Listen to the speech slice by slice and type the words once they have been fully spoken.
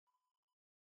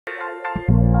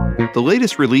the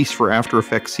latest release for After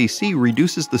Effects CC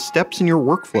reduces the steps in your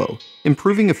workflow,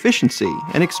 improving efficiency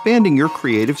and expanding your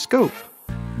creative scope.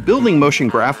 Building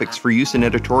motion graphics for use in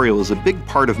editorial is a big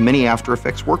part of many After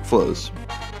Effects workflows.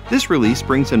 This release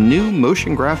brings a new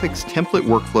motion graphics template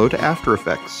workflow to After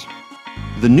Effects.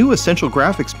 The new Essential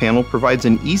Graphics panel provides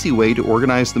an easy way to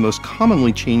organize the most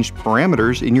commonly changed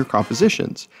parameters in your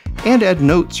compositions, and add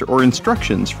notes or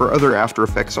instructions for other After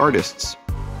Effects artists.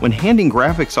 When handing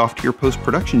graphics off to your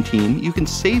post-production team, you can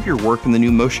save your work in the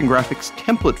new Motion Graphics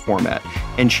template format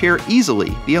and share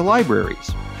easily via libraries.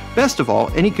 Best of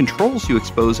all, any controls you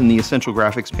expose in the Essential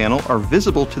Graphics panel are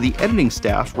visible to the editing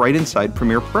staff right inside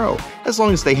Premiere Pro, as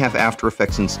long as they have After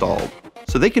Effects installed.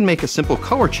 So they can make a simple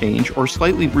color change or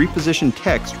slightly reposition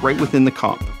text right within the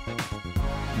comp.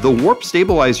 The Warp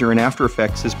Stabilizer in After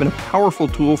Effects has been a powerful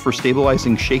tool for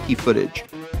stabilizing shaky footage,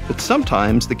 but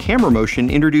sometimes the camera motion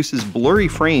introduces blurry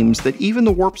frames that even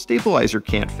the Warp Stabilizer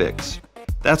can't fix.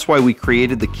 That's why we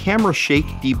created the Camera Shake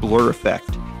De-Blur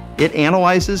effect. It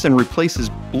analyzes and replaces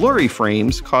blurry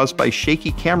frames caused by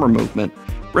shaky camera movement,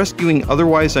 rescuing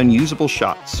otherwise unusable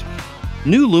shots.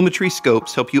 New Lumetri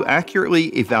scopes help you accurately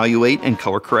evaluate and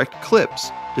color correct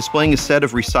clips, displaying a set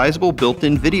of resizable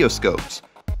built-in video scopes,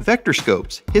 vector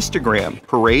scopes, histogram,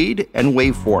 parade, and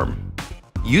waveform.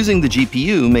 Using the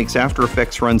GPU makes After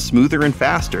Effects run smoother and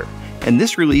faster, and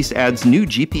this release adds new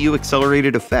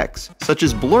GPU-accelerated effects, such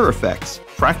as blur effects,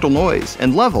 fractal noise,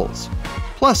 and levels.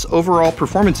 Plus, overall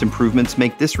performance improvements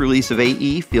make this release of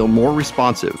AE feel more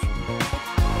responsive.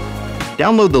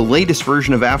 Download the latest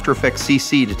version of After Effects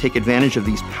CC to take advantage of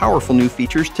these powerful new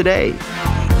features today.